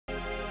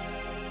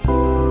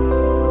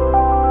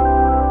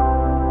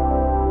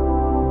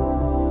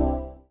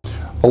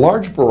A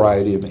large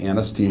variety of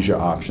anesthesia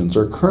options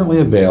are currently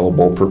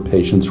available for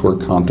patients who are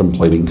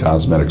contemplating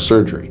cosmetic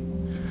surgery.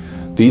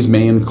 These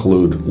may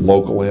include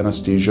local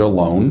anesthesia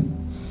alone,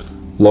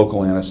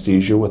 local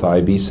anesthesia with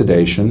IV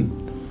sedation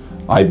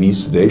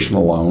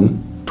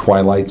alone,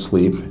 twilight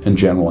sleep, and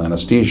general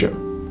anesthesia.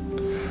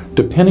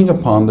 Depending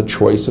upon the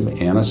choice of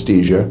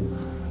anesthesia,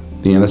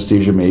 the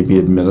anesthesia may be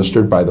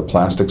administered by the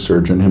plastic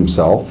surgeon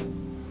himself,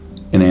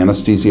 an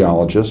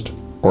anesthesiologist,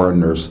 or a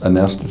nurse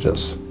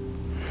anesthetist.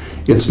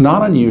 It's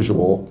not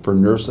unusual for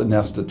nurse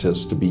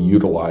anesthetists to be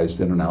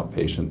utilized in an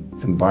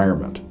outpatient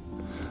environment.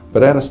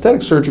 But at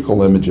Aesthetic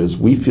Surgical Images,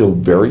 we feel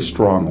very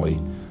strongly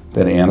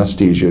that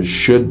anesthesia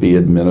should be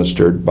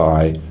administered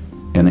by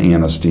an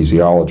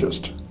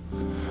anesthesiologist.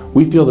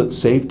 We feel that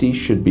safety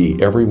should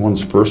be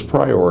everyone's first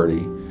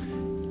priority,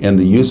 and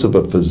the use of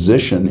a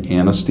physician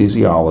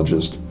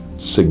anesthesiologist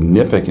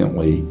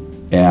significantly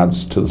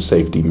adds to the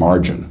safety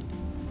margin.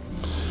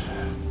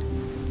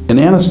 An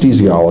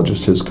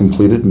anesthesiologist has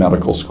completed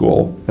medical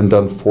school and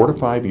done 4 to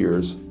 5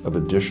 years of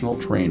additional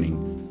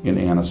training in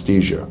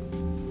anesthesia.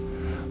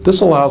 This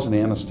allows an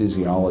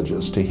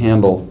anesthesiologist to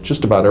handle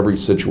just about every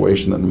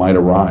situation that might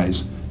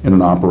arise in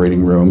an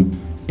operating room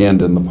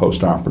and in the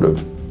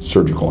post-operative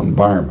surgical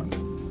environment.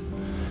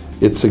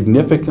 It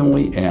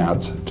significantly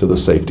adds to the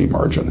safety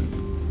margin.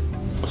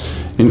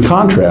 In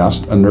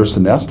contrast, a nurse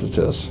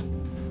anesthetist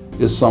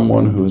is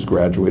someone who has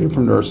graduated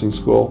from nursing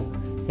school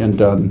and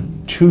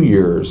done 2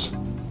 years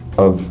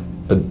of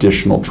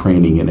additional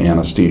training in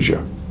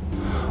anesthesia.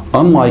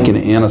 Unlike an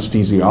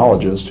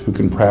anesthesiologist who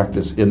can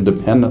practice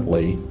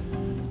independently,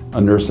 a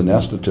nurse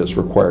anesthetist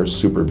requires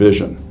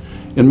supervision.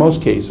 In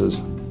most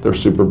cases, they're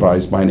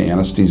supervised by an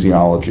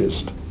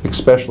anesthesiologist,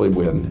 especially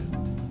when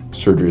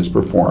surgery is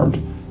performed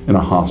in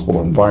a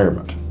hospital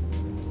environment.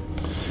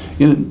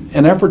 In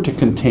an effort to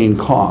contain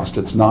cost,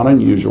 it's not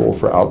unusual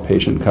for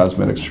outpatient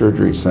cosmetic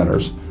surgery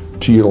centers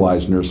to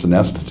utilize nurse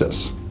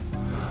anesthetists.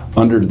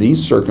 Under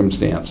these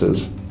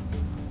circumstances,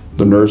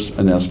 the nurse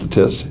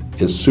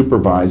anesthetist is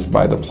supervised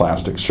by the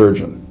plastic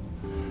surgeon.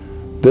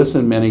 This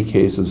in many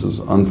cases is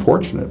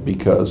unfortunate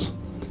because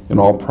in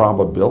all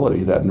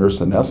probability that nurse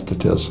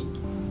anesthetist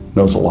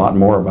knows a lot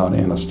more about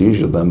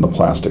anesthesia than the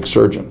plastic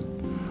surgeon,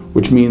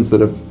 which means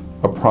that if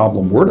a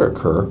problem were to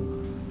occur,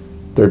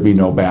 there'd be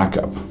no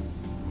backup.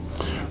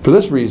 For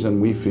this reason,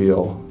 we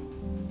feel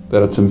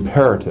that it's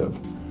imperative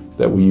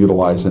that we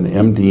utilize an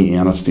MD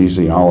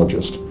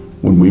anesthesiologist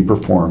when we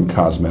perform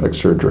cosmetic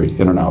surgery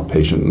in an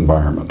outpatient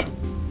environment.